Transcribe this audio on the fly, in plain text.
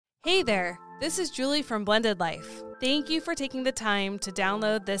Hey there, this is Julie from Blended Life. Thank you for taking the time to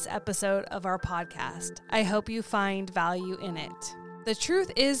download this episode of our podcast. I hope you find value in it. The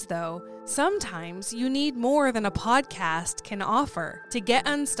truth is, though, sometimes you need more than a podcast can offer to get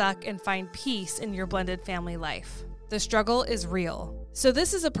unstuck and find peace in your blended family life. The struggle is real. So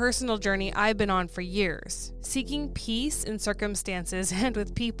this is a personal journey I've been on for years, seeking peace in circumstances and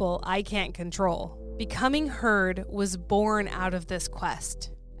with people I can't control. Becoming Heard was born out of this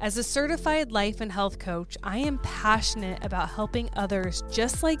quest. As a certified life and health coach, I am passionate about helping others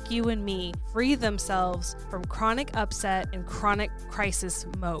just like you and me free themselves from chronic upset and chronic crisis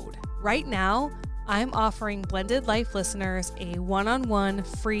mode. Right now, I'm offering Blended Life listeners a one-on-one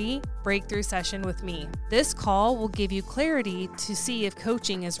free breakthrough session with me. This call will give you clarity to see if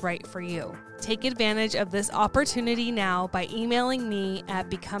coaching is right for you. Take advantage of this opportunity now by emailing me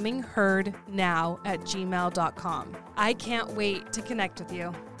at becomingheardnow@gmail.com. I can't wait to connect with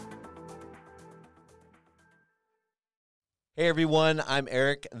you. Hey everyone, I'm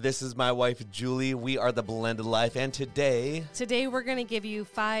Eric. This is my wife, Julie. We are the Blended Life, and today we're going to give you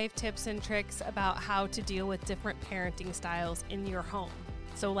 5 tips and tricks about how to deal with different parenting styles in your home.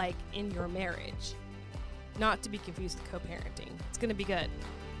 So like in your marriage, not to be confused with co-parenting. It's going to be good.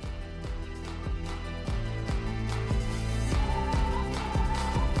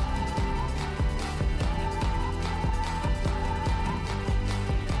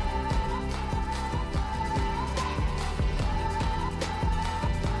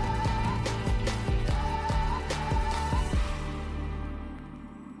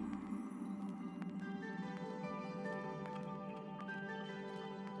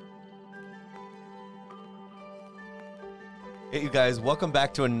 Hey you guys, welcome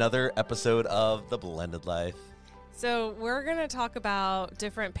back to another episode of The Blended Life. So we're going to talk about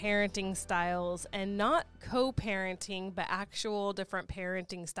different parenting styles, and not co-parenting, but actual different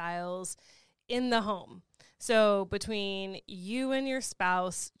parenting styles in the home. So between you and your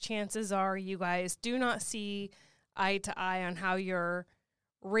spouse, chances are you guys do not see eye to eye on how you're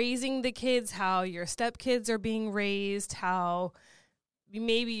raising the kids, how your stepkids are being raised, how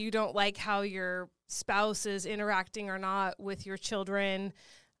maybe you don't like how your spouse is interacting or not with your children.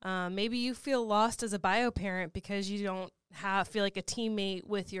 Maybe you feel lost as a bio parent because you don't feel like a teammate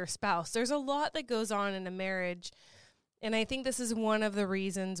with your spouse. There's a lot that goes on in a marriage, and I think this is one of the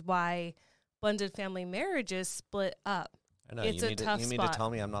reasons why blended family marriages split up. I know, it's you a tough need spot. to tell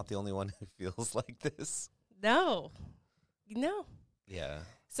me I'm not the only one who feels like this. No. Yeah.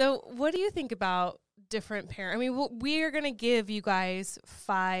 So what do you think about different parents? I mean, we are going to give you guys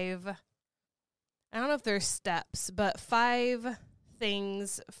 5, I don't know if there's steps, but 5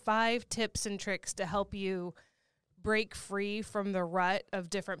 things, 5 tips and tricks to help you break free from the rut of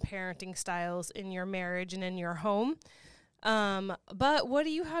different parenting styles in your marriage and in your home. But what do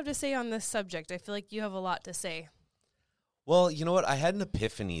you have to say on this subject? I feel like you have a lot to say. Well, you know what? I had an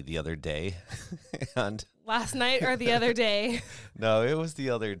epiphany the other day. And Last night or the other day? No, it was the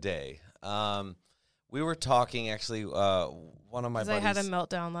other day. We were talking, actually, one of my buddies. I had a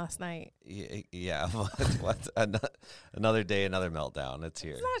meltdown last night. Yeah. Another day, another meltdown. It's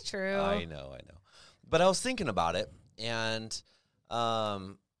here. It's not true. I know. But I was thinking about it, and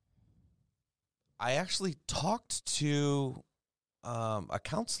I actually talked to a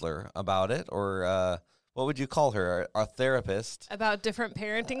counselor about it, or what would you call her? A therapist. About different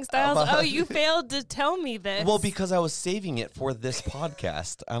parenting styles? You failed to tell me this. Well, because I was saving it for this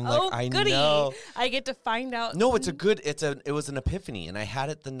podcast. I'm I goody. know. I get to find out. No, it was an epiphany, and I had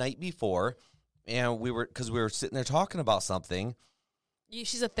it the night before, and we were sitting there talking about something.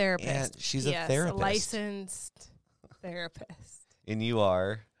 She's a therapist. And she's a therapist. A licensed therapist. And you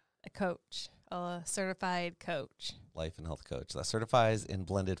are? A coach. A certified coach. Life and health coach that certifies in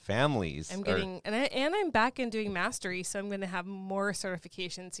blended families. I'm back in doing mastery, so I'm going to have more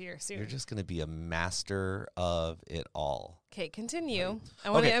certifications here soon. You're just going to be a master of it all. Okay, continue.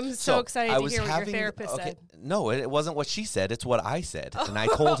 Right. I'm so excited to hear what your therapist said. No, it wasn't what she said. It's what I said, and I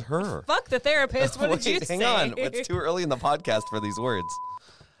told her. Fuck the therapist. What did you say? Hang on. It's too early in the podcast for these words.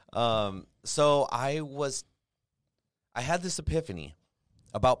 So I had this epiphany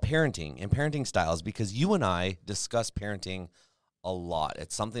about parenting and parenting styles, because you and I discuss parenting a lot.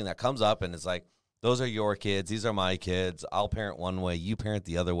 It's something that comes up, and it's like, those are your kids, these are my kids. I'll parent one way, you parent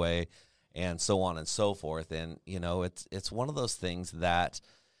the other way, and so on and so forth. And, you know, it's one of those things that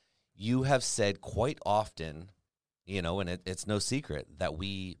you have said quite often, you know, and it's no secret that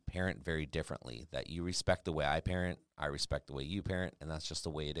we parent very differently, that you respect the way I parent, I respect the way you parent, and that's just the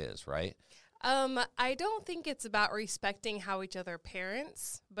way it is, right? I don't think it's about respecting how each other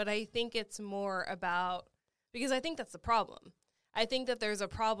parents, but I think it's more about, because I think that's the problem. I think that there's a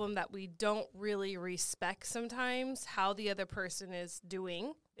problem that we don't really respect sometimes how the other person is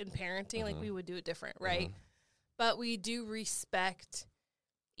doing in parenting. Like, we would do it different, right? But we do respect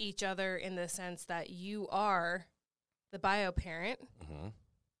each other in the sense that you are the bio parent,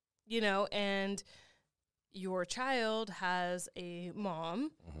 you know, and your child has a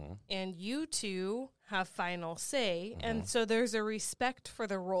mom, and you two have final say. And so there's a respect for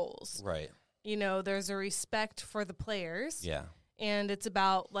the roles. Right. You know, there's a respect for the players. Yeah. And it's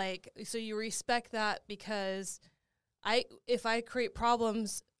about, like, so you respect that because if I create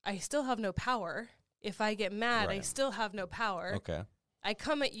problems, I still have no power. If I get mad, I still have no power. Okay. I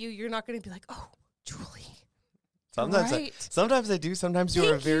come at you, you're not going to be like, oh, Julie. Sometimes I do. Sometimes you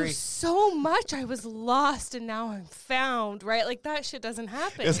are very... you so much. I was lost and now I'm found, right? Like, that shit doesn't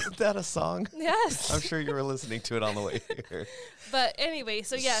happen. Isn't that a song? Yes. I'm sure you were listening to it on the way here. But anyway,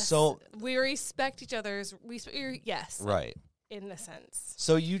 so yes, So we respect each other's, yes. Right. In a sense.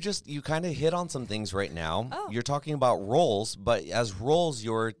 So you kind of hit on some things right now. Oh. You're talking about roles, but as roles,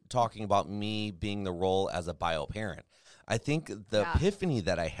 you're talking about me being the role as a bio parent. I think the epiphany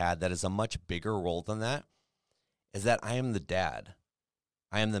that I had that is a much bigger role than that is that I am the dad.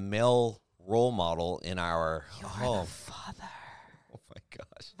 I am the male role model in our home. The father. Oh my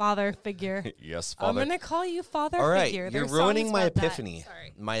gosh. Father figure. Yes, father. I'm going to call you father All right, figure. you're There's ruining songs my about that. epiphany.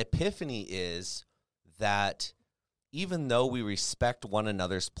 Sorry. My epiphany is that even though we respect one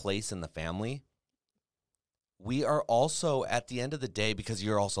another's place in the family, we are also, at the end of the day, because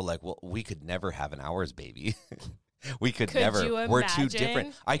you're also like, well, we could never have an ours baby. We could never. You We're too imagine?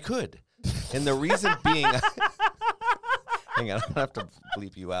 different. I could. And the reason being, hang on, I don't have to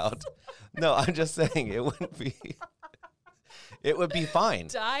bleep you out. No, I'm just saying it would be fine.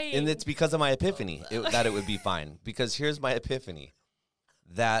 Dying. And it's because of my epiphany that it would be fine. Because here's my epiphany,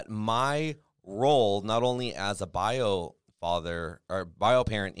 that my role, not only as a bio father or bio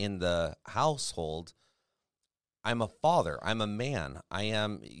parent in the household, I'm a father. I'm a man. I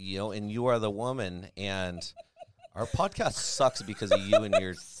am, and you are the woman. And our podcast sucks because of you and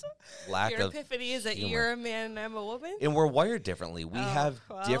your lack Your of epiphany is that humor. you're a man and I'm a woman? And we're wired differently. We have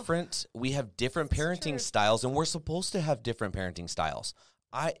well. different parenting true. styles, and we're supposed to have different parenting styles.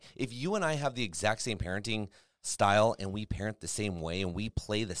 If you and I have the exact same parenting style and we parent the same way and we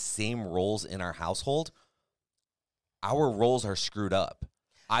play the same roles in our household, our roles are screwed up.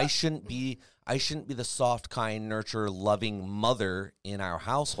 I shouldn't be the soft, kind, nurture, loving mother in our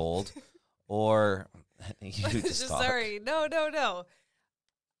household, or you just talk. Sorry. No.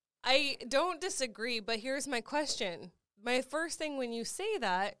 I don't disagree, but here's my question. My first thing when you say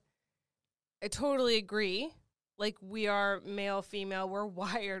that, I totally agree. Like, we are male, female, we're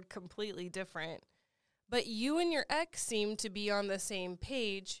wired completely different. But you and your ex seem to be on the same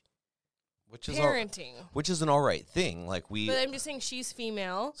page, parenting. Which is an all right thing. Like But I'm just saying, she's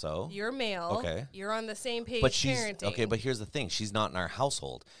female. So? You're male. Okay. You're on the same page but parenting. Okay, but here's the thing. She's not in our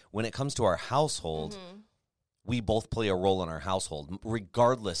household. When it comes to our household, we both play a role in our household,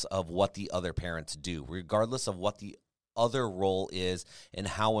 regardless of what the other parents do, regardless of what the other role is and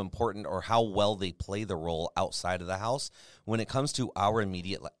how important or how well they play the role outside of the house. When it comes to our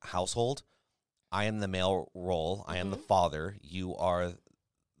immediate household, I am the male role. I am the father. You are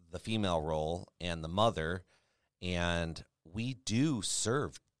the female role and the mother. And we do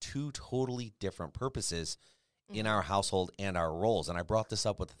serve two totally different purposes in our household and our roles. And I brought this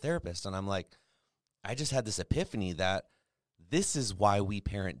up with the therapist, and I'm like, I just had this epiphany that this is why we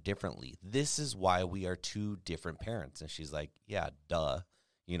parent differently. This is why we are two different parents. And she's like, yeah, duh.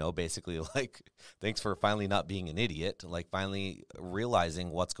 Basically, like, thanks for finally not being an idiot, like finally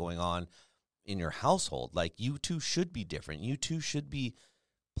realizing what's going on in your household. Like, you two should be different. You two should be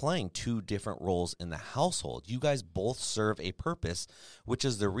playing two different roles in the household. You guys both serve a purpose, which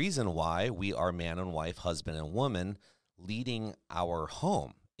is the reason why we are man and wife, husband and woman, leading our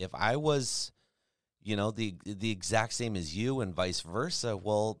home. If I was, the exact same as you and vice versa,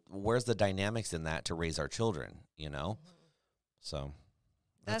 well, where's the dynamics in that to raise our children, So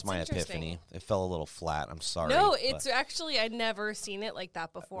that's my epiphany. It fell a little flat. I'm sorry. No, it's actually, I'd never seen it like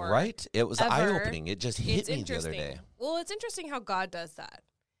that before. Right? It was ever. eye-opening. It just hit me the other day. Well, it's interesting how God does that.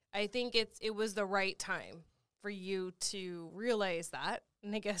 I think it was the right time for you to realize that.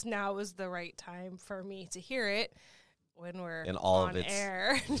 And I guess now is the right time for me to hear it when we're in all on of its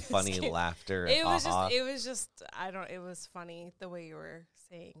air. funny laughter. It was just, it was funny the way you were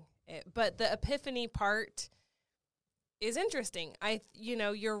saying it. But the epiphany part is interesting.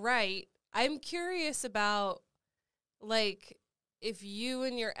 You're right. I'm curious about, like, if you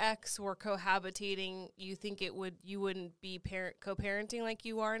and your ex were cohabitating, you think you wouldn't be co-parenting like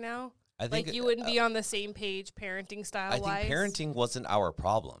you are now? I think Like you wouldn't be on the same page parenting style wise? I think parenting wasn't our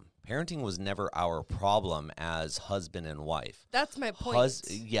problem. Parenting was never our problem as husband and wife. That's my point.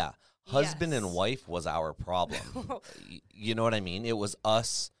 Husband and wife was our problem. You know what I mean? It was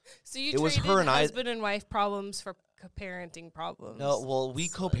us. So you it was traded her and husband and wife problems for parenting problems. No, well, we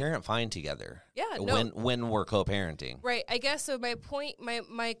co-parent fine together. Yeah, no. When we're co-parenting. Right. I guess so. My point,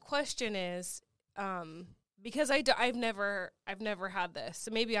 my question is, because I've never had this,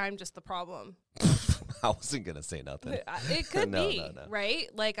 so maybe I'm just the problem. I wasn't gonna say nothing. It could be no. right.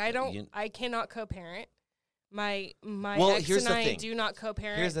 Like I cannot co-parent. My well, ex and I do not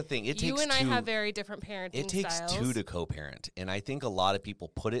co-parent. Here's the thing: you and I have very different parenting. It takes styles. two to co-parent, and I think a lot of people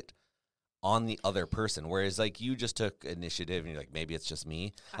put it on the other person. Whereas, like, you just took initiative, and you're like, maybe it's just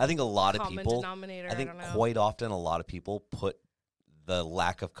me. I think a lot of people. I think quite often a lot of people put the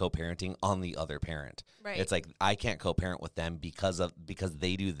lack of co-parenting on the other parent. Right. It's like, I can't co-parent with them because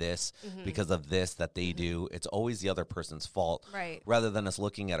they do this, because of this that they do. It's always the other person's fault. Right. Rather than us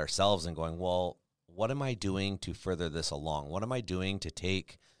looking at ourselves and going, well, what am I doing to further this along? What am I doing to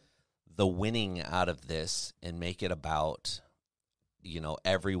take the winning out of this and make it about,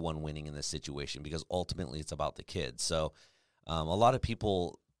 everyone winning in this situation? Because ultimately it's about the kids. So a lot of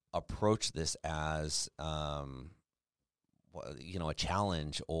people approach this as, a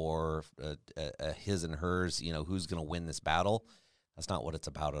challenge or a his and hers, who's going to win this battle. That's not what it's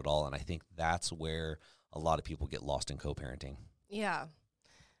about at all. And I think that's where a lot of people get lost in co-parenting. Yeah.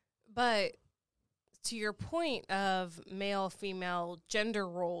 But to your point of male-female gender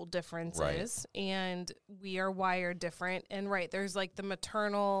role differences, and we are wired different, and there's like the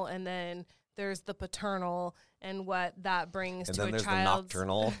maternal, and then there's the paternal, and what that brings and to then a there's child, the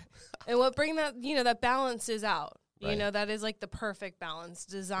nocturnal, and what bring that that balances out. Right. That is like the perfect balance,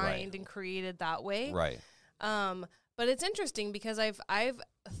 designed and created that way. Right. But it's interesting because I've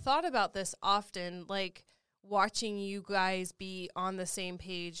thought about this often, like watching you guys be on the same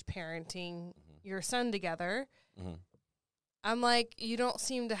page parenting your son together. I'm like, you don't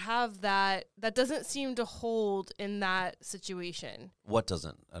seem to have that. That doesn't seem to hold in that situation. What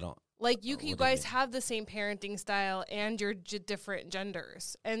doesn't? I don't. Like you guys have the same parenting style and you're different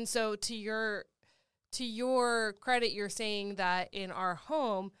genders. And so to your credit, you're saying that in our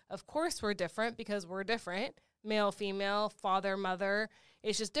home, of course we're different because we're different. Male, female, father, mother.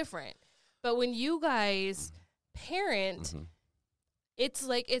 It's just different. But when you guys parent, it's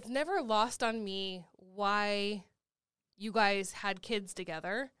like it's never lost on me why you guys had kids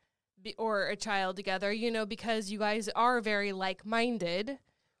together or a child together, because you guys are very like-minded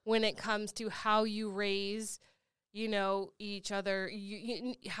when it comes to how you raise, each other,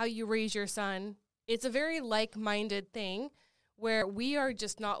 how you raise your son. It's a very like-minded thing where we are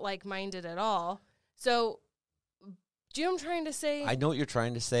just not like-minded at all. So, do you know what I'm trying to say? I know what you're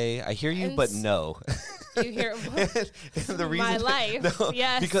trying to say. I hear you, but no. You hear the reason, my life. No,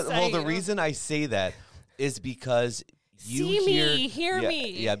 yes. Because the reason I say that is because you hear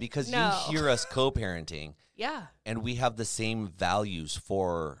me. Yeah, because you hear us co-parenting. Yeah. And we have the same values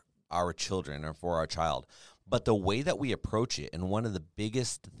for our children or for our child. But the way that we approach it, and one of the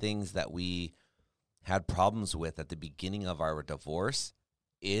biggest things that we had problems with at the beginning of our divorce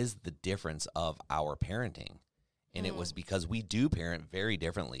is the difference of our parenting. And it was because we do parent very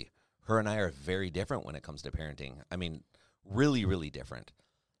differently. Her and I are very different when it comes to parenting. I mean, really, really different.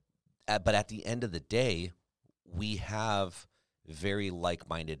 But at the end of the day, we have very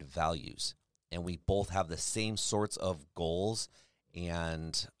like-minded values. And we both have the same sorts of goals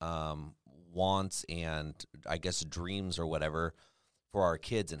and wants and, I guess, dreams or whatever for our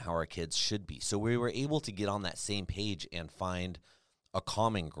kids and how our kids should be. So we were able to get on that same page and find a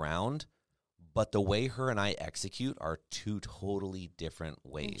common ground. But the way her and I execute are two totally different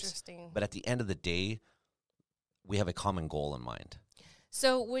ways. Interesting. But at the end of the day, we have a common goal in mind.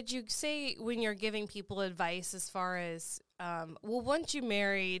 So would you say when you're giving people advice as far as, once you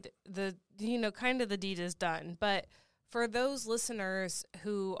married, kind of the deed is done. But for those listeners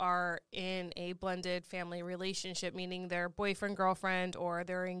who are in a blended family relationship, meaning they're boyfriend, girlfriend, or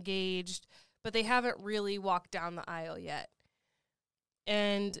they're engaged, but they haven't really walked down the aisle yet.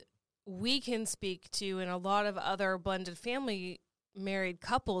 And we can speak to, and a lot of other blended family married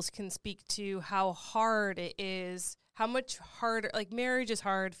couples can speak to how hard it is, how much harder, like marriage is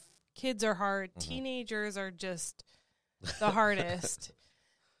hard, kids are hard, teenagers are just the hardest.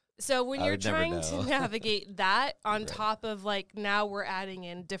 So when you're trying to navigate that on top of like now we're adding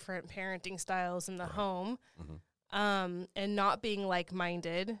in different parenting styles in the home, and not being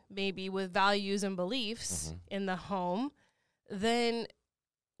like-minded, maybe with values and beliefs in the home, then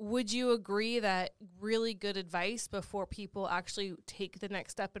would you agree that really good advice before people actually take the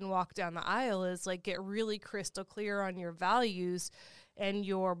next step and walk down the aisle is like get really crystal clear on your values and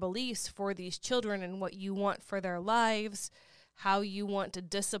your beliefs for these children and what you want for their lives, how you want to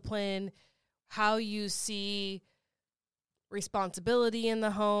discipline, how you see responsibility in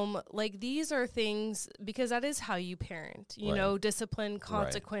the home. Like these are things, because that is how you parent, you know, discipline,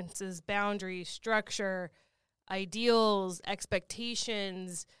 consequences, boundaries, structure, ideals,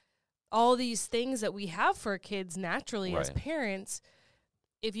 expectations, all these things that we have for kids naturally as parents.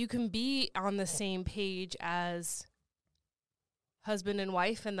 If you can be on the same page as husband and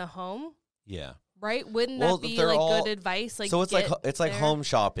wife in the home, right? Wouldn't that be like good advice? Like, so it's like home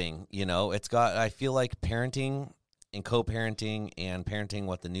shopping. You know, I feel like parenting and co-parenting and parenting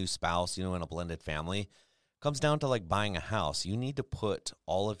with the new spouse, you know, in a blended family, comes down to like buying a house. You need to put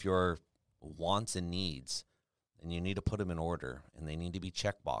all of your wants and needs, and you need to put them in order, and they need to be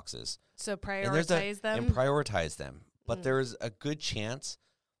check boxes. So prioritize them? And prioritize them. But there's a good chance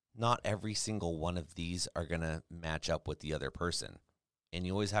not every single one of these are going to match up with the other person. And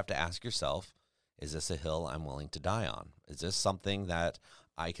you always have to ask yourself, is this a hill I'm willing to die on? Is this something that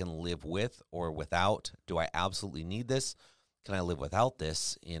I can live with or without? Do I absolutely need this? Can I live without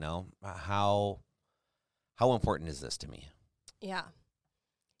this? You know, how important is this to me? Yeah.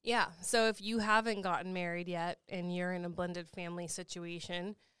 Yeah. So if you haven't gotten married yet and you're in a blended family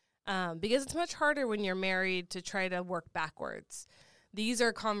situation, because it's much harder when you're married to try to work backwards. These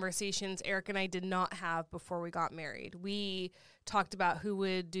are conversations Eric and I did not have before we got married. We talked about who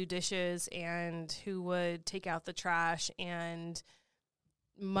would do dishes and who would take out the trash and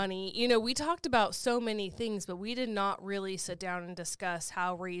money. You know, we talked about so many things, but we did not really sit down and discuss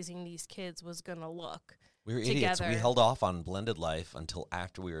how raising these kids was going to look. We were idiots. We held off on blended life until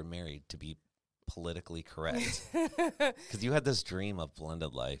after we were married to be politically correct. Because you had this dream of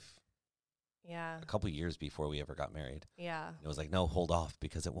blended life. Yeah. A couple years before we ever got married. Yeah. It was like, no, hold off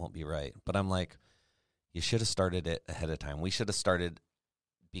because it won't be right. But I'm like, you should have started it ahead of time. We should have started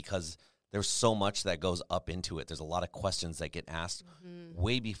because there's so much that goes up into it. There's a lot of questions that get asked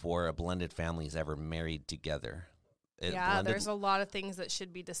way before a blended family is ever married together. There's a lot of things that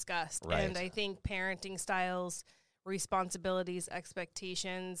should be discussed. Right. And I think parenting styles, responsibilities,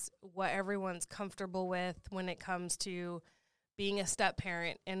 expectations, what everyone's comfortable with when it comes to being a step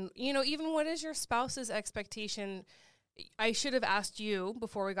parent. And, you know, even what is your spouse's expectation? I should have asked you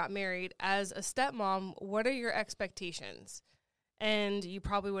before we got married, as a stepmom, what are your expectations? And you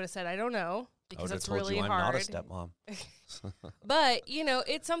probably would have said, I don't know, because it's really hard. I'm not a stepmom. But, you know,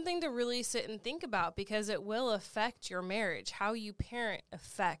 it's something to really sit and think about because it will affect your marriage. How you parent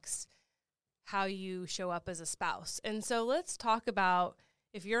affects how you show up as a spouse. And so let's talk about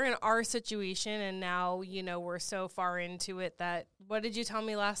if you're in our situation and now, you know, we're so far into it that, what did you tell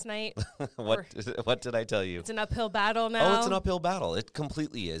me last night? What did I tell you? It's an uphill battle now. Oh, it's an uphill battle. It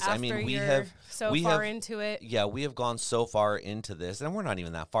completely is. After I mean, we have far have, into it. Yeah, we have gone so far into this, and we're not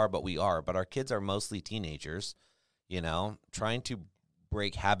even that far, but we are. But our kids are mostly teenagers, you know, trying to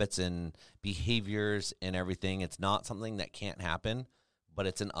break habits and behaviors and everything. It's not something that can't happen, but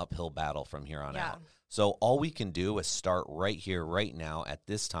it's an uphill battle from here on out. So all we can do is start right here, right now, at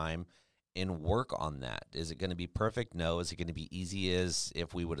this time, and work on that. Is it going to be perfect? No. Is it going to be easy as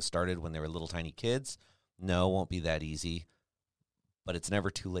if we would have started when they were little tiny kids? No, it won't be that easy. But it's never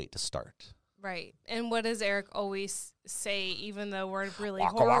too late to start. Right. And what does Eric always say, even though we're really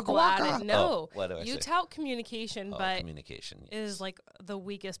horrible at it? No. What do I you say? tout communication, but communication is like the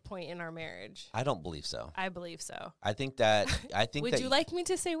weakest point in our marriage. I don't believe so. I believe so. I think that Would you like me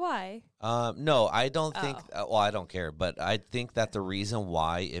to say why? No, I don't think well, I don't care, but I think that the reason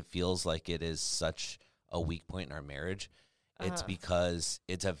why it feels like it is such a weak point in our marriage, it's because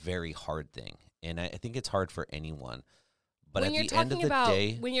it's a very hard thing. And I think it's hard for anyone. But when at the end of the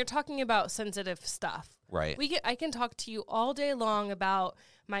day, when you're talking about sensitive stuff, right? I can talk to you all day long about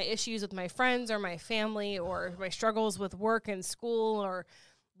my issues with my friends or my family or my struggles with work and school or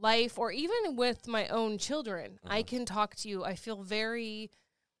life or even with my own children. I can talk to you. I feel very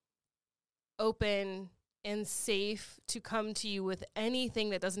open and safe to come to you with anything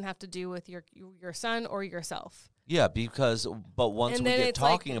that doesn't have to do with your son or yourself. Yeah, but once we get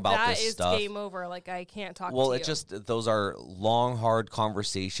talking about this stuff, that is game over. Like, I can't talk to you. Well, it's just, those are long, hard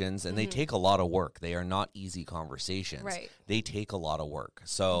conversations, and they take a lot of work. They are not easy conversations. Right. They take a lot of work.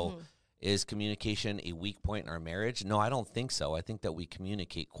 So is communication a weak point in our marriage? No, I don't think so. I think that we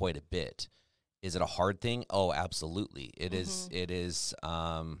communicate quite a bit. Is it a hard thing? Oh, absolutely. It is. It is,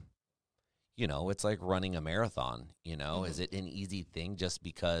 you know, it's like running a marathon, you know. Is it an easy thing just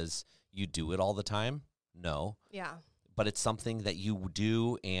because you do it all the time? No. Yeah. but it's something that you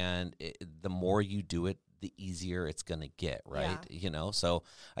do, and the more you do it, the easier it's going to get, right? So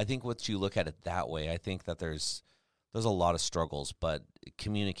I think once you look at it that way, I think that there's a lot of struggles, but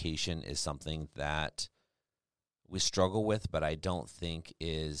communication is something that we struggle with, but I don't think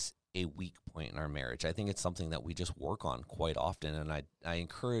is a weak point in our marriage. I think it's something that we just work on quite often, and I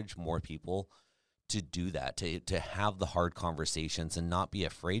encourage more people to do that, to have the hard conversations and not be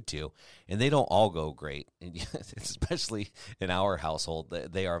afraid to. And they don't all go great, especially in our household.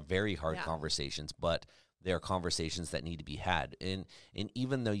 They are very hard conversations, but they are conversations that need to be had. And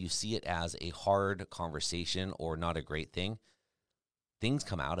even though you see it as a hard conversation or not a great thing, things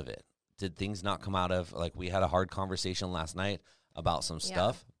come out of it. Did things not come out of, like, we had a hard conversation last night about some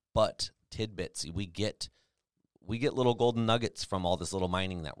stuff, but tidbits, we get little golden nuggets from all this little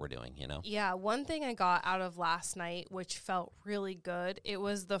mining that we're doing, Yeah, one thing I got out of last night, which felt really good, it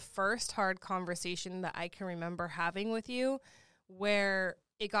was the first hard conversation that I can remember having with you where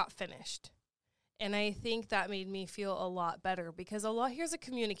it got finished. And I think that made me feel a lot better, because here's a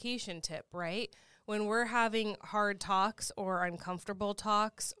communication tip, right? When we're having hard talks or uncomfortable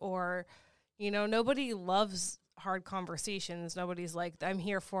talks, or, nobody loves hard conversations. Nobody's like, I'm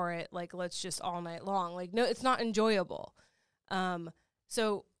here for it. Like, let's just all night long. Like, no, it's not enjoyable.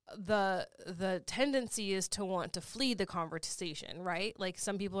 So the tendency is to want to flee the conversation, right? Like,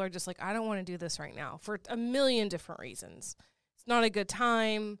 some people are just like, I don't want to do this right now for a million different reasons. It's not a good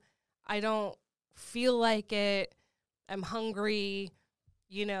time. I don't feel like it. I'm hungry,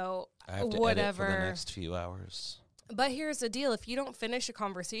 I have to whatever. edit for the next few hours. But here's the deal. If you don't finish a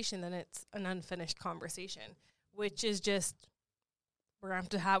conversation, then it's an unfinished conversation, which is just,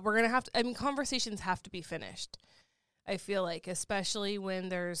 conversations have to be finished. I feel like, especially when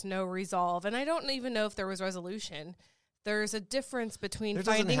there's no resolve. And I don't even know if there was resolution. There's a difference between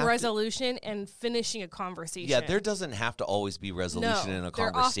finding resolution and finishing a conversation. Yeah, there doesn't have to always be resolution in a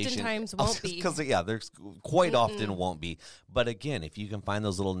conversation. There oftentimes won't be. Because, there's quite often won't be. But again, if you can find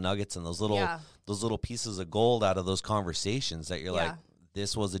those little nuggets and those little pieces of gold out of those conversations that you're like,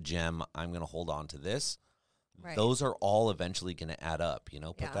 this was a gem, I'm going to hold on to this. Right. Those are all eventually going to add up,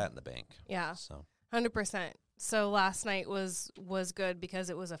 put that in the bank. Yeah, so 100%. So last night was good because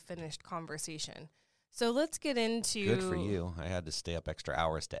it was a finished conversation. So let's get into... Good for you. I had to stay up extra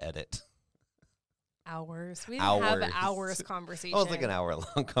hours to edit. Hours? We didn't have an hours conversation. Oh, it's like an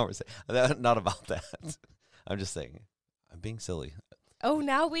hour-long conversation. Not about that. I'm just saying. I'm being silly. Oh,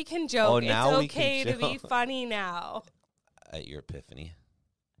 now we can joke. Oh, now it's okay to be funny now. At your epiphany.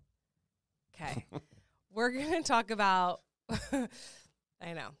 Okay. We're going to talk about...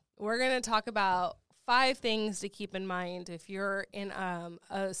 I know. We're going to talk about 5 things to keep in mind if you're in a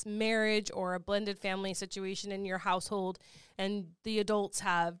marriage or a blended family situation in your household and the adults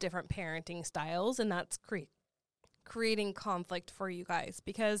have different parenting styles, and that's creating conflict for you guys.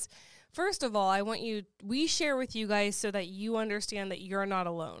 Because first of all, we share with you guys so that you understand that you're not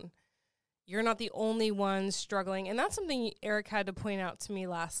alone. You're not the only one struggling. And that's something Eric had to point out to me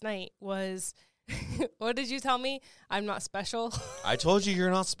last night was... What did you tell me? I'm not special. I told you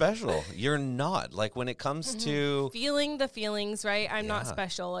you're not special. You're not. Like, when it comes to feeling the feelings, right? I'm not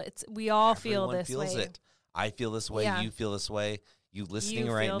special. We all feel this feels way. It. I feel this way. You feel this way. You listening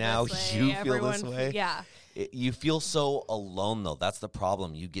you right now, you feel this way. Yeah. You feel so alone, though. That's the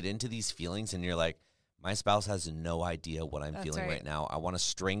problem. You get into these feelings and you're like, my spouse has no idea what I'm feeling right now. I want to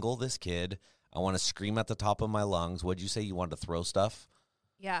strangle this kid. I want to scream at the top of my lungs. What'd you say? You wanted to throw stuff?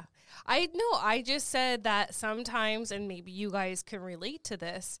 Yeah. I just said that sometimes, and maybe you guys can relate to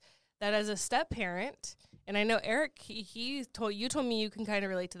this, that as a step parent, and I know Eric, he told me you can kind of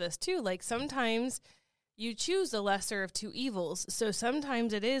relate to this too. Like, sometimes you choose the lesser of two evils. So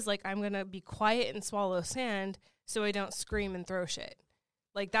sometimes it is like, I'm going to be quiet and swallow sand so I don't scream and throw shit.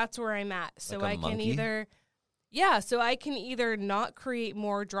 Like, that's where I'm at. So like I can either not create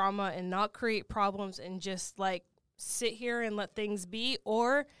more drama and not create problems and just like sit here and let things be,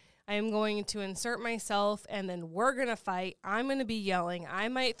 or I'm going to insert myself and then we're going to fight. I'm going to be yelling. I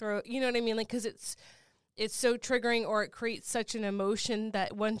might throw, you know what I mean? Like, cause it's so triggering, or it creates such an emotion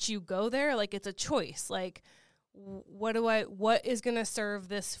that once you go there, like, it's a choice. Like, what is going to serve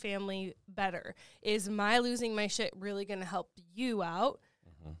this family better? Is my losing my shit really going to help you out?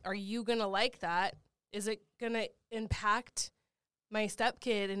 Mm-hmm. Are you going to like that? Is it going to impact my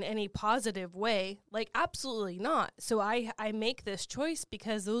stepkid in any positive way? Like, absolutely not. So I make this choice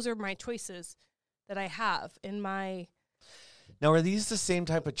because those are my choices that I have in my... Now, are these the same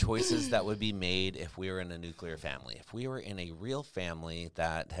type of choices that would be made if we were in a nuclear family? If we were in a real family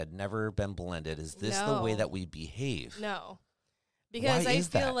that had never been blended, is this the way that we behave? No. Because I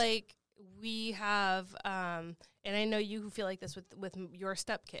feel like we have, and I know you feel like this with your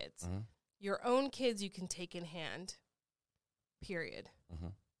stepkids. Mm-hmm. Your own kids you can take in hand, period. Mm-hmm.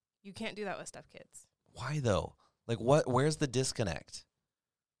 You can't do that with stepkids. Why though? Like where's the disconnect?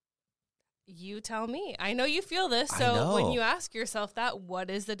 You tell me. I know you feel this, I so know. when you ask yourself that, what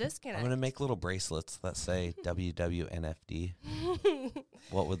is the disconnect? I'm going to make little bracelets that say WWNFD.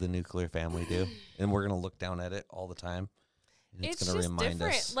 What would the nuclear family do? And we're going to look down at it all the time. And It's going to just remind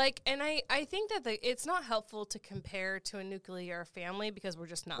different. us. Like, and I think that it's not helpful to compare to a nuclear family because we're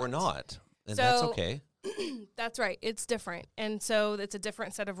just not. We're not. And So- that's okay. That's right. It's different, and so it's a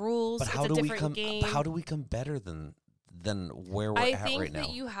different set of rules. But how it's a do we different come game. how do we come better than where we're I at think right now?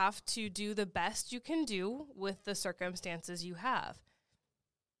 that you have to do the best you can do with the circumstances you have.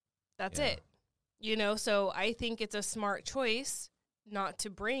 That's Yeah. it. You know, so I think it's a smart choice not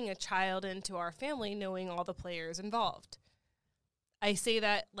to bring a child into our family knowing all the players involved. I say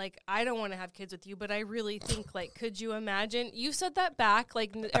that, like, I don't want to have kids with you, but I really think, like, could you imagine? You said that back,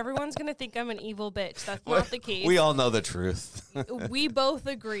 like, everyone's going to think I'm an evil bitch. That's not the case. We all know the truth. We both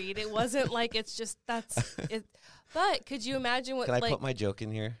agreed. It wasn't like it's just, that's it. But could you imagine what, Can I like, put my joke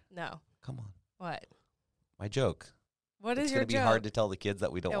in here? no. Come on. What? My joke. What is It's your going to be joke? hard to tell the kids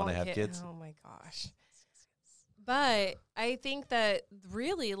that we don't want to have kids. Oh my gosh. But I think that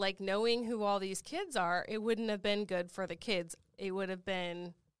really, like, knowing who all these kids are, it wouldn't have been good for the kids. It would have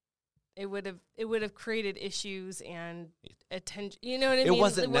created issues and attention. You know what I mean? It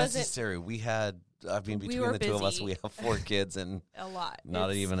wasn't necessary. We had, between were the two of us, busy. we have 4 kids and a lot. not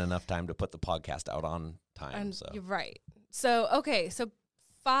It's- even enough time to put the podcast out on time. And So you're right. So, okay. So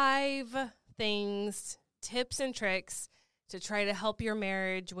 5 things, tips and tricks to try to help your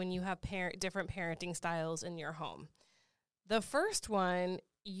marriage when you have different parenting styles in your home. The first one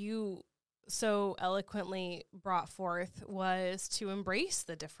you so eloquently brought forth was to embrace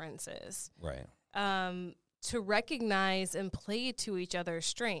the differences, right. to recognize and play to each other's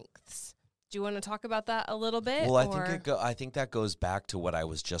strengths. Do you want to talk about that a little bit? Well, I think that goes back to what I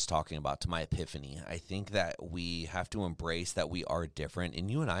was just talking about, to my epiphany. I think that we have to embrace that we are different, and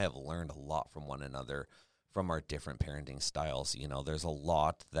you and I have learned a lot from one another, from our different parenting styles. You know, there's a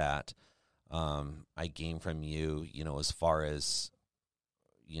lot that I gain from you, you know, as far as,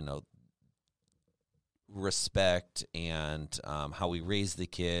 you know, respect and how we raise the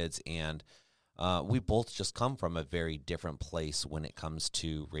kids, and we both just come from a very different place when it comes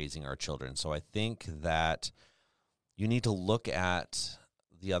to raising our children. So I think that you need to look at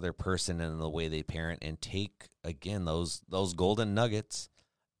the other person and the way they parent and take, again, those golden nuggets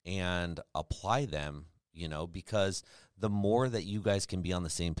and apply them, you know, because the more that you guys can be on the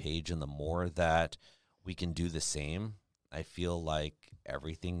same page and the more that we can do the same, I feel like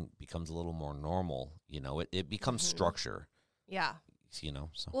everything becomes a little more normal. You know, it becomes structure. Yeah. You know,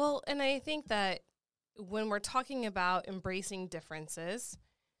 so. Well, and I think that when we're talking about embracing differences,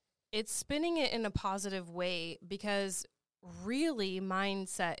 it's spinning it in a positive way, because really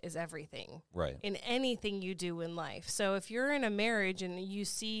mindset is everything. Right. In anything you do in life. So if you're in a marriage and you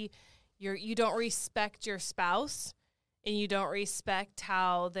see you don't respect your spouse and you don't respect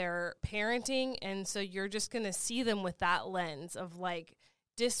how they're parenting, and so you're just going to see them with that lens of, like,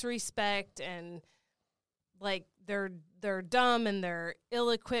 disrespect and, like, they're dumb and they're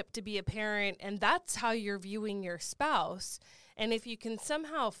ill-equipped to be a parent, and that's how you're viewing your spouse. And if you can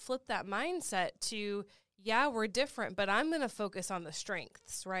somehow flip that mindset to, yeah, we're different, but I'm going to focus on the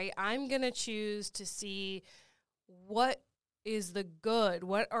strengths, right? I'm going to choose to see what is the good,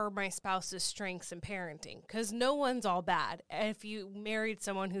 what are my spouse's strengths in parenting, because no one's all bad. If you married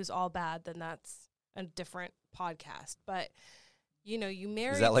someone who's all bad, then that's a different podcast. But, you know, you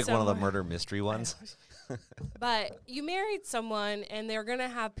married Is that like one of the someone- murder mystery ones? But you married someone and they're going to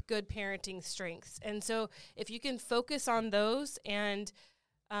have good parenting strengths. And so if you can focus on those and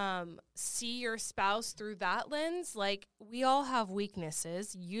see your spouse through that lens, like, we all have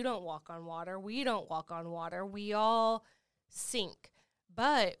weaknesses. You don't walk on water. We don't walk on water. We all sink.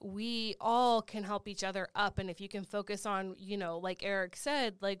 But we all can help each other up. And if you can focus on, you know, like Eric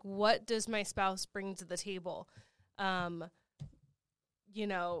said, like, what does my spouse bring to the table? You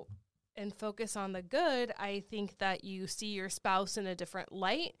know, and focus on the good, I think that you see your spouse in a different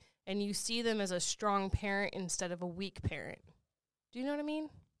light and you see them as a strong parent instead of a weak parent. Do you know what I mean?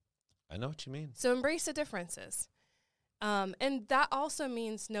 I know what you mean. So embrace the differences. And that also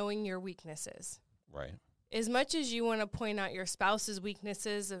means knowing your weaknesses. Right. As much as you want to point out your spouse's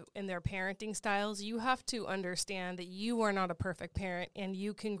weaknesses in their parenting styles, you have to understand that you are not a perfect parent and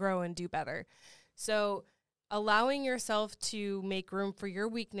you can grow and do better. So allowing yourself to make room for your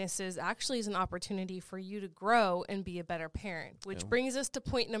weaknesses actually is an opportunity for you to grow and be a better parent, which brings us to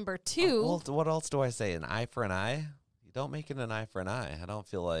point number 2. Well, what else do I say? An eye for an eye? You don't make it an eye for an eye. I don't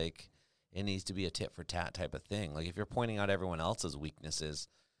feel like it needs to be a tit for tat type of thing. Like if you're pointing out everyone else's weaknesses,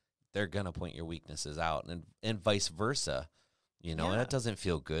 they're going to point your weaknesses out, and vice versa. And that doesn't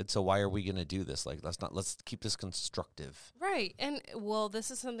feel good. So why are we going to do this? Like, let's keep this constructive. Right. And well,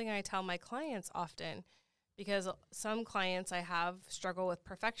 this is something I tell my clients often, because some clients I have struggle with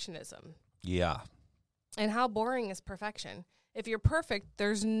perfectionism. Yeah. And how boring is perfection? If you're perfect,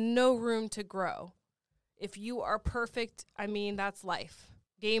 there's no room to grow. If you are perfect, that's life.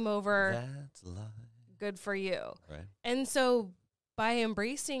 Game over. That's life. Good for you. Right. And so by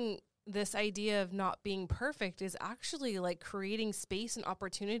embracing this idea of not being perfect is actually like creating space and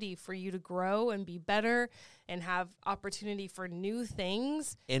opportunity for you to grow and be better and have opportunity for new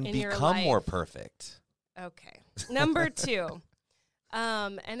things and in your become life. more perfect. Okay. Number 2.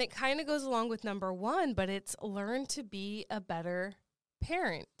 And it kind of goes along with number 1, but it's learn to be a better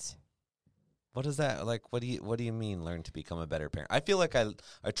parent. What is that? Like, what do you mean learn to become a better parent? I feel like I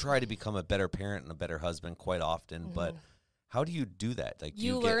try to become a better parent and a better husband quite often, but how do you do that? Like,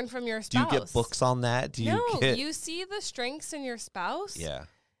 you learn from your spouse. Do you get books on that? You see the strengths in your spouse. Yeah.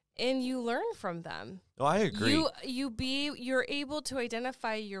 And you learn from them. No, I agree. You're able to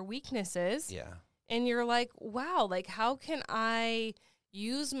identify your weaknesses. Yeah. And you're like, wow, like how can I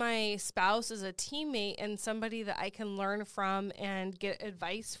use my spouse as a teammate and somebody that I can learn from and get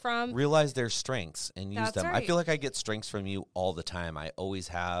advice from? Realize their strengths and use That's them. right. I feel like I get strengths from you all the time. I always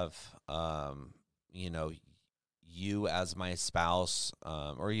have, you as my spouse,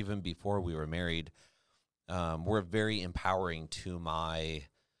 or even before we were married, were very empowering to my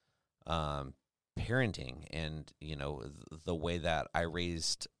parenting and, the way that I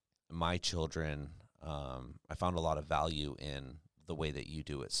raised my children. I found a lot of value in the way that you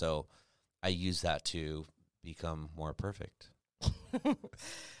do it. So I use that to become more perfect.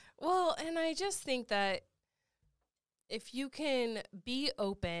 Well, and I just think that if you can be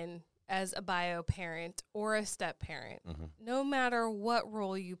open as a bio parent or a step parent, no matter what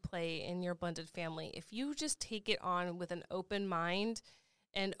role you play in your blended family, if you just take it on with an open mind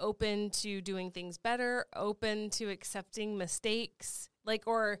and open to doing things better, open to accepting mistakes,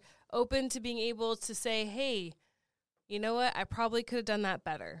 or open to being able to say, hey, you know what? I probably could have done that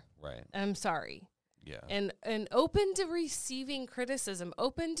better. Right. I'm sorry. Yeah. And open to receiving criticism,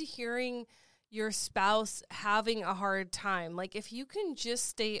 open to hearing your spouse having a hard time. Like if you can just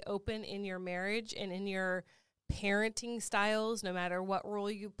stay open in your marriage and in your parenting styles, no matter what role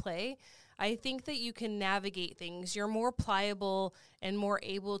you play, I think that you can navigate things. You're more pliable and more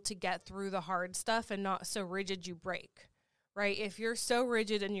able to get through the hard stuff and not so rigid you break, right? If you're so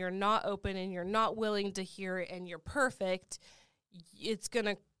rigid and you're not open and you're not willing to hear it and you're perfect, it's going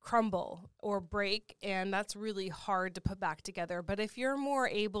to crumble or break, and that's really hard to put back together. But if you're more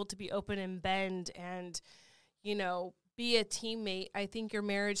able to be open and bend and, be a teammate, I think your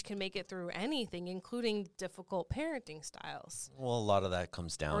marriage can make it through anything, including difficult parenting styles. Well, a lot of that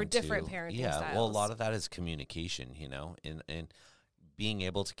comes down to different parenting styles. Well, a lot of that is communication, and being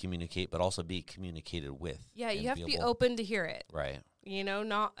able to communicate, but also be communicated with. Yeah, you have to be open to hear it. Right.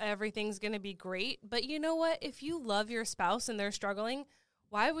 Not everything's going to be great, but you know what? If you love your spouse and they're struggling,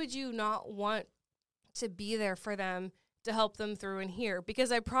 why would you not want to be there for them to help them through and hear? Because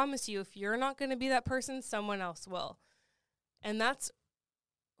I promise you, if you're not going to be that person, someone else will. And that's,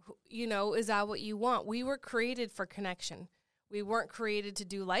 is that what you want? We were created for connection. We weren't created to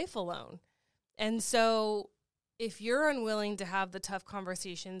do life alone. And so if you're unwilling to have the tough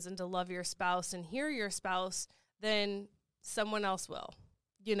conversations and to love your spouse and hear your spouse, then someone else will,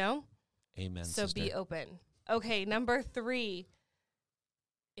 Amen. So sister. be open. Okay, number 3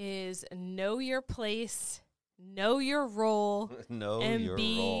 is know your place, know your role, and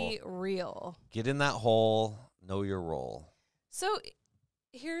be real. Get in that hole, know your role. So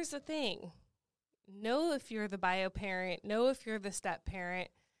here's the thing. Know if you're the bio parent, know if you're the step parent,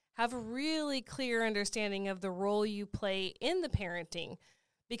 have a really clear understanding of the role you play in the parenting,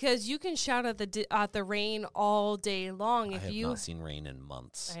 because you can shout at the rain all day long. I have not seen rain in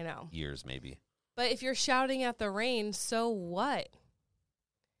months. I know. Years, maybe. But if you're shouting at the rain, so what?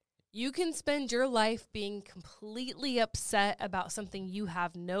 You can spend your life being completely upset about something you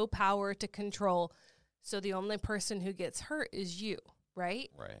have no power to control. So the only person who gets hurt is you, right?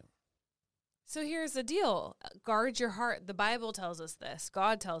 Right. So here's the deal. Guard your heart. The Bible tells us this.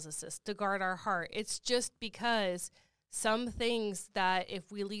 God tells us this, to guard our heart. It's just because some things that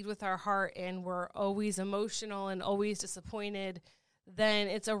if we lead with our heart and we're always emotional and always disappointed, then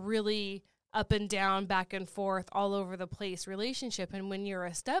it's a really up and down, back and forth, all over the place relationship. And when you're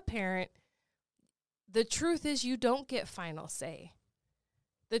a step parent, the truth is you don't get final say.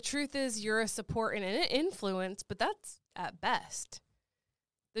 The truth is you're a support and an influence, but that's at best.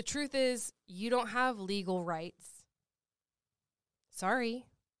 The truth is you don't have legal rights. Sorry.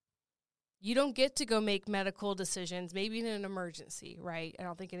 You don't get to go make medical decisions, maybe in an emergency, right? I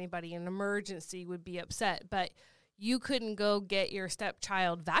don't think anybody in an emergency would be upset, but you couldn't go get your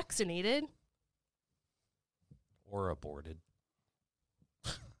stepchild vaccinated. Or aborted.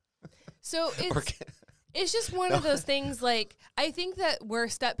 So it's just one of those things, like, I think that where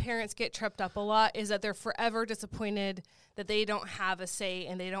step parents get tripped up a lot is that they're forever disappointed that they don't have a say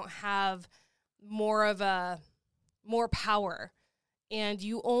and they don't have more power. And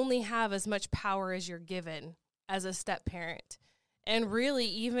you only have as much power as you're given as a step parent. And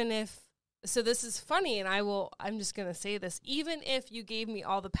really, so this is funny, and I'm just going to say this, even if you gave me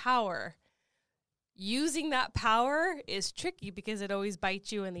all the power, using that power is tricky because it always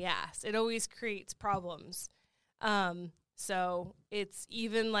bites you in the ass. It always creates problems. So it's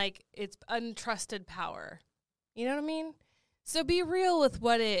even like it's untrusted power. You know what I mean? So be real with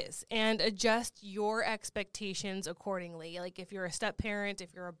what is and adjust your expectations accordingly. Like if you're a step parent,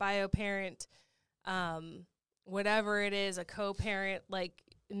 if you're a bio parent, whatever it is, a co-parent, like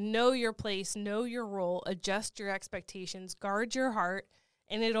know your place, know your role, adjust your expectations, guard your heart,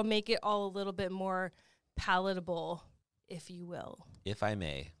 and it'll make it all a little bit more palatable, if you will. If I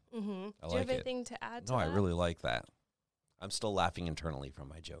may. Mm-hmm. I Do you have like it. anything to add to No, that? I really like that. I'm still laughing internally from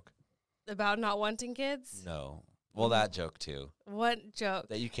my joke. About not wanting kids? No. Well, that joke too. What joke?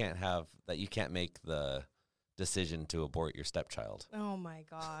 That you can't make the decision to abort your stepchild. Oh my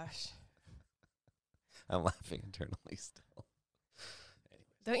gosh. I'm laughing internally still.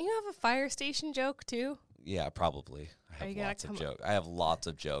 Don't you have a fire station joke too? Yeah, probably. I have lots of jokes. I have lots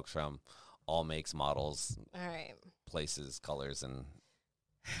of jokes from all makes, models, all right, places, colors, and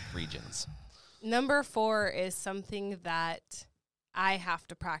regions. Number 4 is something that I have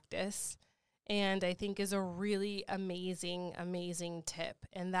to practice, and I think is a really amazing, amazing tip.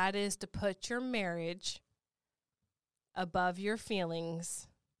 And that is to put your marriage above your feelings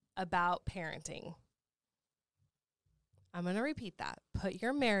about parenting. I'm going to repeat that. Put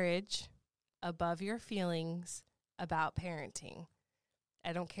your marriage above your feelings about parenting.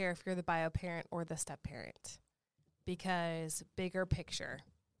 I don't care if you're the bio parent or the step parent, because bigger picture.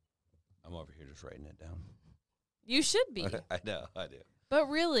 I'm over here just writing it down. You should be. I know, I do. But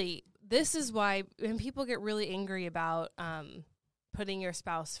really, this is why when people get really angry about putting your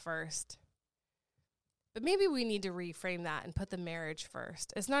spouse first. But maybe we need to reframe that and put the marriage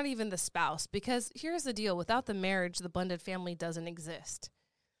first. It's not even the spouse, because here's the deal. Without the marriage, the blended family doesn't exist.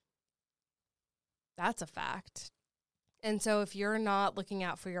 That's a fact. And so if you're not looking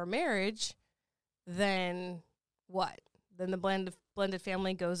out for your marriage, then what? Then the blended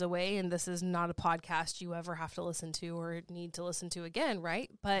family goes away, and this is not a podcast you ever have to listen to or need to listen to again,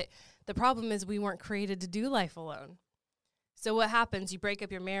 right? But the problem is we weren't created to do life alone. So what happens? You break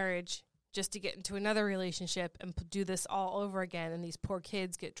up your marriage just to get into another relationship and do this all over again, and these poor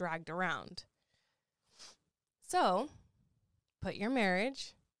kids get dragged around. So put your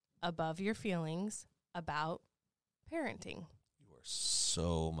marriage above your feelings about parenting. You are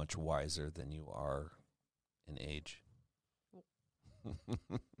so much wiser than you are in age.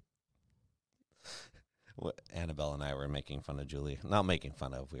 Annabelle and I were making fun of Julie. Not making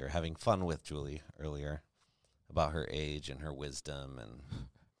fun of. We were having fun with Julie earlier about her age and her wisdom. And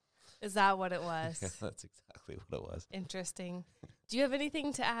is that what it was? That's exactly what it was. Interesting. Do you have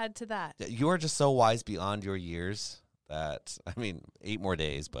anything to add to that? You are just so wise beyond your years that, 8 more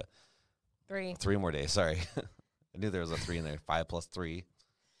days, but 3 more days. Sorry. I knew there was a 3 in there. 5 plus 3.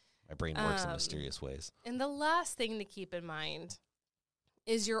 My brain works in mysterious ways. And the last thing to keep in mind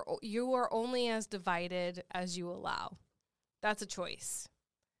is you are only as divided as you allow. That's a choice.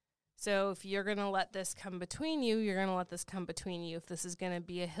 So if you're going to let this come between you, you're going to let this come between you. If this is going to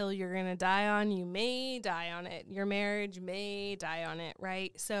be a hill you're going to die on, you may die on it. Your marriage may die on it,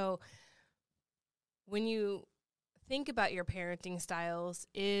 right? So when you think about your parenting styles,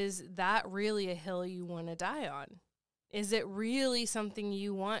 is that really a hill you want to die on? Is it really something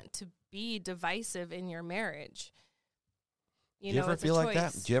you want to be divisive in your marriage? Do you ever feel like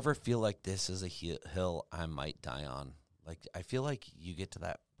that? Do you ever feel like this is a hill I might die on? Like, I feel like you get to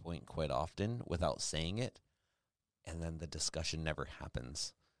that point quite often without saying it, and then the discussion never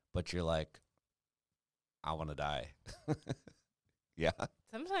happens. But you're like, I want to die. Yeah.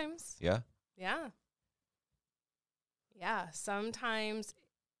 Sometimes. Yeah. Yeah. Yeah. Sometimes.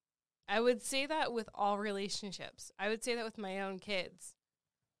 I would say that with all relationships. I would say that with my own kids.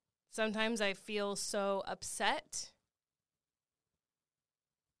 Sometimes I feel so upset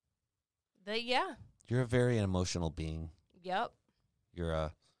that, You're a very emotional being. yep, You're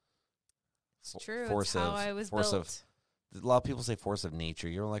a it's true. force It's how of I was force built. of. A lot of people say force of nature.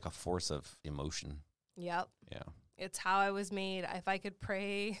 You're like a force of emotion. Yep. Yeah. It's how I was made. If I could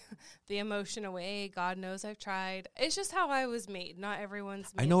pray the emotion away, God knows I've tried. It's just how I was made. Not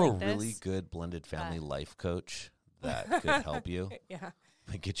everyone's made I know like a really this. good blended family life coach that could help you. Yeah.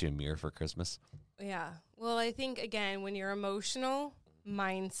 Get you a mirror for Christmas. Yeah. Well, I think, again, when you're emotional,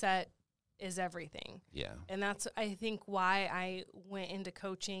 mindset is everything. Yeah. And that's, I think, why I went into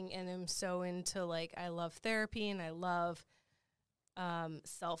coaching and am so into, like, I love therapy and I love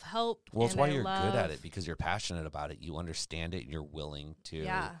self-help. Well, it's and why I you're good at love- it, because you're passionate about it. You understand it. And you're willing to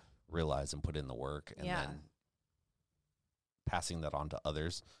Yeah. realize and put in the work, and Yeah. then passing that on to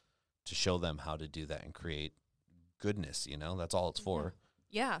others to show them how to do that and create goodness. That's all it's for.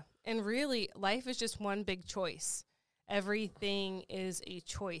 Yeah. And really, life is just one big choice. Everything is a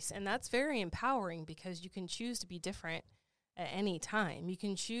choice. And that's very empowering because you can choose to be different at any time. You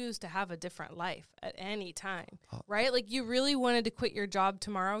can choose to have a different life at any time, right? Like, you really wanted to quit your job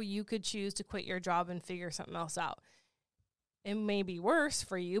tomorrow, you could choose to quit your job and figure something else out. It may be worse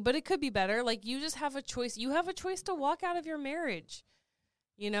for you, but it could be better. Like, you just have a choice. You have a choice to walk out of your marriage.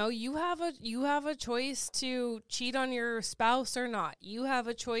 You have a choice to cheat on your spouse or not. You have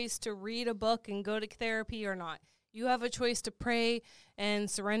a choice to read a book and go to therapy or not. You have a choice to pray and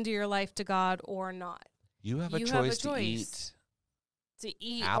surrender your life to God or not. You have a You have a choice to choice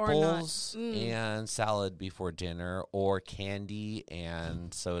eat or not. apples and salad before dinner, or candy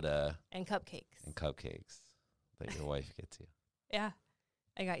and soda And cupcakes. and cupcakes that your wife gets you. Yeah.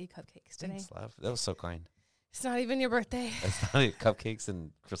 I got you cupcakes today. Thanks, love. That was so kind. It's not even your birthday. It's not cupcakes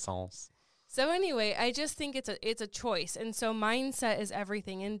and croissants. So anyway, I just think it's a choice. And so mindset is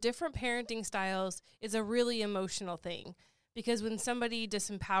everything. And different parenting styles is a really emotional thing. Because when somebody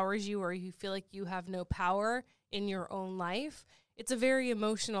disempowers you or you feel like you have no power in your own life, it's a very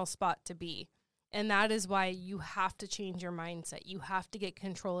emotional spot to be. And that is why you have to change your mindset. You have to get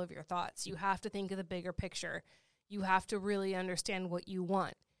control of your thoughts. You have to think of the bigger picture. You have to really understand what you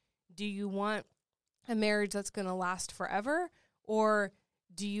want. Do you want a marriage that's going to last forever? Or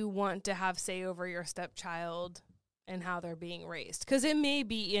do you want to have say over your stepchild and how they're being raised? Because it may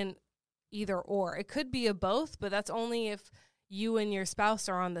be in either or. It could be a both, but that's only if you and your spouse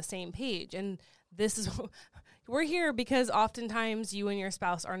are on the same page. And this is, we're here because oftentimes you and your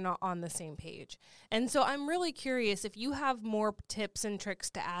spouse are not on the same page. And so I'm really curious if you have more tips and tricks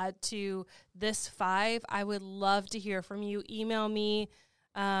to add to this 5, I would love to hear from you. Email me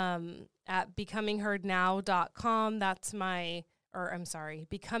at becomingheardnow.com. That's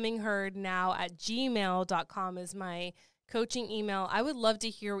becomingheardnow@gmail.com is my coaching email. I would love to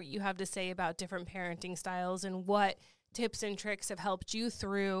hear what you have to say about different parenting styles and what tips and tricks have helped you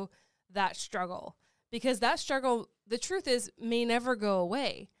through that struggle. Because that struggle, the truth is, may never go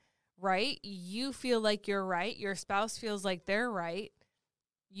away, right? You feel like you're right. Your spouse feels like they're right.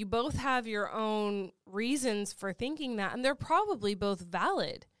 You both have your own reasons for thinking that, and they're probably both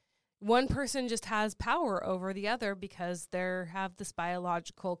valid. One person just has power over the other because they have this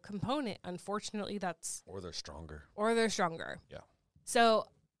biological component. Unfortunately, Or they're stronger. Yeah. So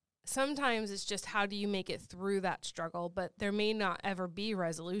sometimes it's just how do you make it through that struggle, but there may not ever be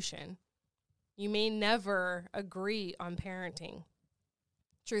resolution. You may never agree on parenting,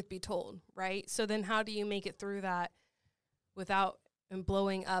 truth be told, right? So then how do you make it through that without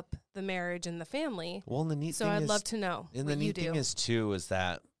blowing up the marriage and the family? Well, and the neat So thing I'd is, love to know and what the you neat do. thing is too is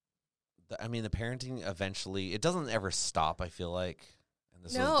that the parenting eventually, it doesn't ever stop, I feel like. And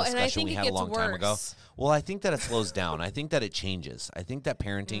this No, was a and I discussion think we it had a gets long time ago. worse. Well, I think that it slows down. I think that it changes. I think that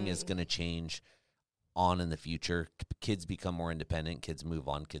parenting is going to change on in the future. Kids become more independent. Kids move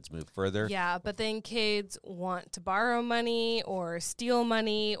on. Kids move further. Yeah, but then kids want to borrow money or steal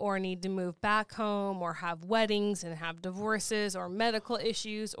money or need to move back home or have weddings and have divorces or medical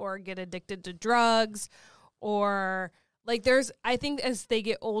issues or get addicted to drugs or like I think as they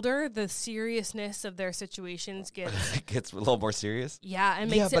get older, the seriousness of their situations gets It gets a little more serious. and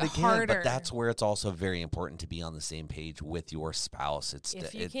makes it harder. But that's where it's also very important to be on the same page with your spouse. It's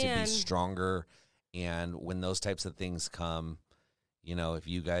If you to can. be stronger. And when those types of things come, if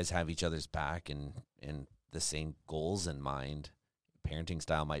you guys have each other's back and the same goals in mind, parenting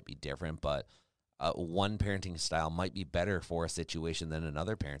style might be different, but one parenting style might be better for a situation than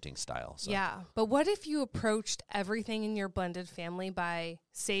another parenting style. So. Yeah, but what if you approached everything in your blended family by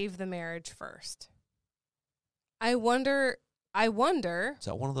save the marriage first? I wonder. Is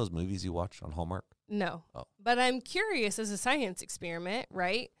that one of those movies you watch on Hallmark? No. Oh. But I'm curious as a science experiment,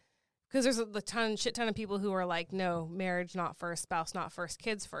 right? because there's a shit ton of people who are like, no, marriage not first, spouse not first,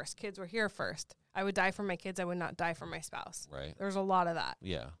 kids first. Kids were here first. I would die for my kids. I would not die for my spouse. Right. There's a lot of that.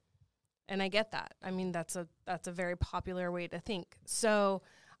 Yeah. And I get that. I mean, that's a very popular way to think. So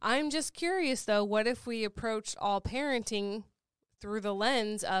I'm just curious, though, what if we approached all parenting through the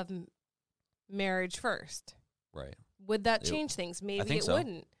lens of marriage first? Right. Would that change things? Maybe it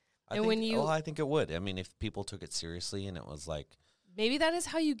wouldn't. I think it would. I mean, if people took it seriously and it was like, maybe that is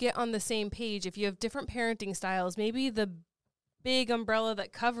how you get on the same page. If you have different parenting styles, maybe the big umbrella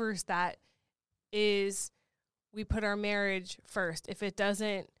that covers that is we put our marriage first. If it's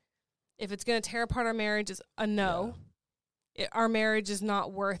going to tear apart our marriage, is a no. Yeah. Our marriage is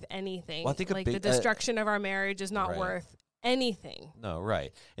not worth anything. Well, I think the destruction of our marriage is not worth anything. No,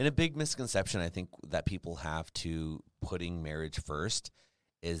 right. And a big misconception I think that people have to putting marriage first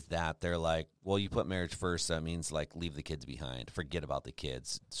is that they're like, well, you put marriage first, so that means like leave the kids behind, forget about the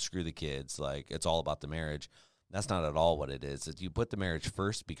kids, screw the kids, like it's all about the marriage. That's not at all what it is. You put the marriage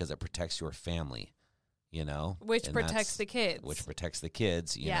first because it protects your family, you know? Which protects the kids. Which protects the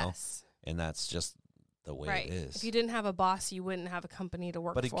kids, you know? And that's just the way it is. If you didn't have a boss, you wouldn't have a company to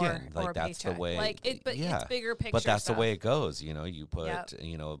work for. But again, like that's paycheck. the way. It's bigger picture. But that's stuff. the way it goes. You know, you put,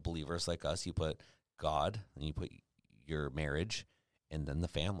 believers like us, you put God and you put your marriage and then the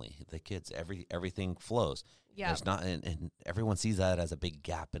family, the kids, everything flows. Yeah. There's not, and everyone sees that as a big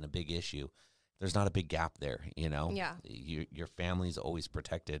gap and a big issue. There's not a big gap there, you know? Yeah. Your family's always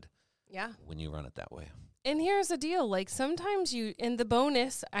protected. Yeah. When you run it that way. And here's the deal. Like sometimes in the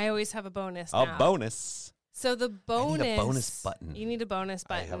bonus, I always have a bonus now. A bonus. So the bonus. I need a bonus button. You need a bonus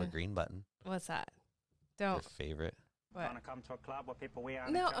button. I have a green button. What's that? Don't. Your favorite. What? Want to come to a club where people we are?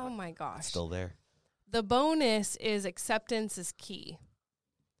 No, oh my gosh. It's still there. The bonus is acceptance is key.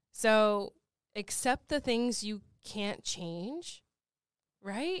 So accept the things you can't change,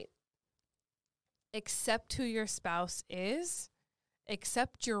 right? Accept who your spouse is.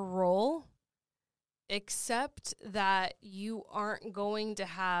 Accept your role. Accept that you aren't going to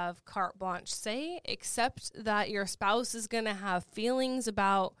have carte blanche say. Accept that your spouse is going to have feelings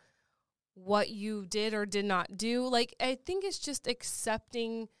about what you did or did not do. Like, I think it's just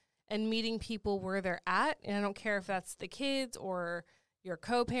accepting and meeting people where they're at. And I don't care if that's the kids or your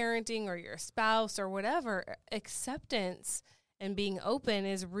co-parenting or your spouse or whatever. Acceptance and being open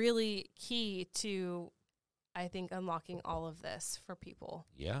is really key to, I think, unlocking all of this for people.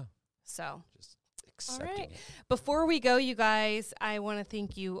 Yeah. So just accepting all right. it. Before we go, you guys, I want to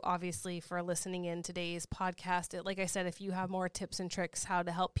thank you, obviously, for listening in today's podcast. Like I said, if you have more tips and tricks how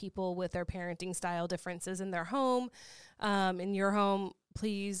to help people with their parenting style differences in their home, in your home,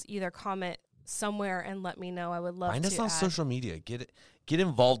 please either comment somewhere and let me know. I would love to find us on social media. Get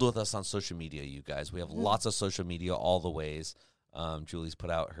involved with us on social media, you guys. We have lots of social media all the ways. Julie's put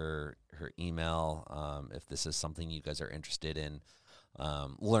out her email. If this is something you guys are interested in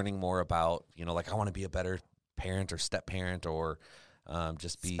learning more about, like I want to be a better parent or step parent or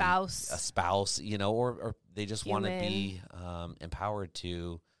just be a spouse, or they just want to be empowered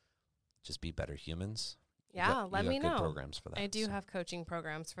to just be better humans. Yeah, let me know. Programs for that. I do have coaching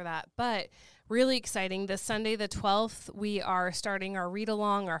programs for that. But really exciting. This Sunday, the 12th, we are starting our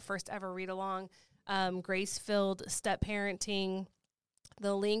read-along, our first ever read-along, Grace-Filled Step Parenting.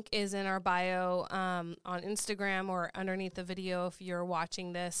 The link is in our bio on Instagram or underneath the video if you're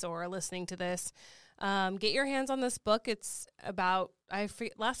watching this or listening to this. Get your hands on this book. It's about,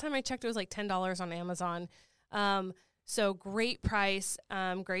 last time I checked, it was like $10 on Amazon. So great price.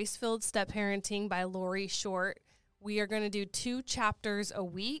 Grace-Filled Step Parenting by Lori Short. We are going to do 2 chapters a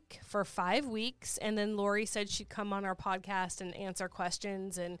week for 5 weeks. And then Lori said she'd come on our podcast and answer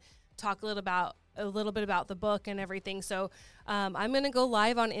questions and talk a little bit about the book and everything. So I'm going to go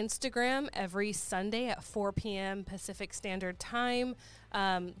live on Instagram every Sunday at 4 p.m. Pacific Standard Time.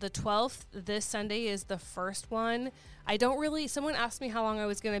 The 12th, this Sunday, is the first one. Someone asked me how long I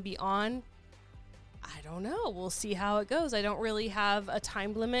was going to be on. I don't know. We'll see how it goes. I don't really have a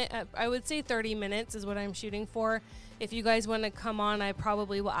time limit. I would say 30 minutes is what I'm shooting for. If you guys want to come on, I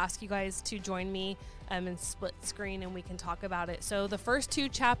probably will ask you guys to join me and split screen and we can talk about it. So the first 2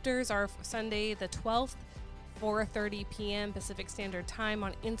 chapters are Sunday the 12th, 4:30 p.m. Pacific Standard Time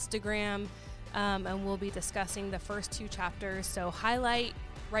on Instagram, and we'll be discussing the first 2 chapters. So highlight,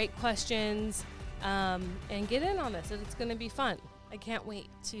 write questions, and get in on this. It's going to be fun. I can't wait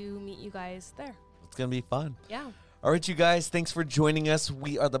to meet you guys there. It's going to be fun. Yeah. All right, you guys, thanks for joining us.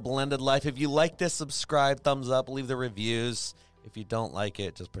 We are The Blended Life. If you like this, subscribe, thumbs up, leave the reviews. If you don't like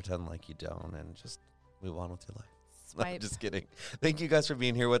it, just pretend like you don't and just move on with your life. Swipe. Just kidding. Thank you guys for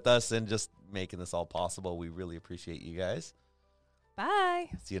being here with us and just making this all possible. We really appreciate you guys. Bye.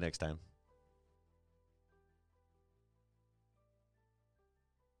 See you next time.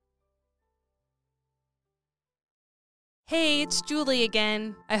 Hey, it's Julie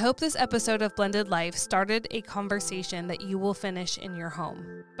again. I hope this episode of Blended Life started a conversation that you will finish in your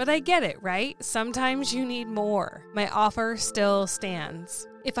home. But I get it, right? Sometimes you need more. My offer still stands.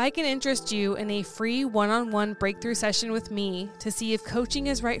 If I can interest you in a free one-on-one breakthrough session with me to see if coaching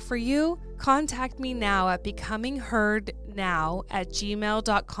is right for you, contact me now at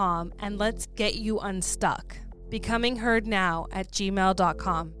becomingheardnow@gmail.com and let's get you unstuck.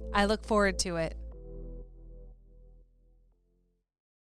 becomingheardnow@gmail.com. I look forward to it.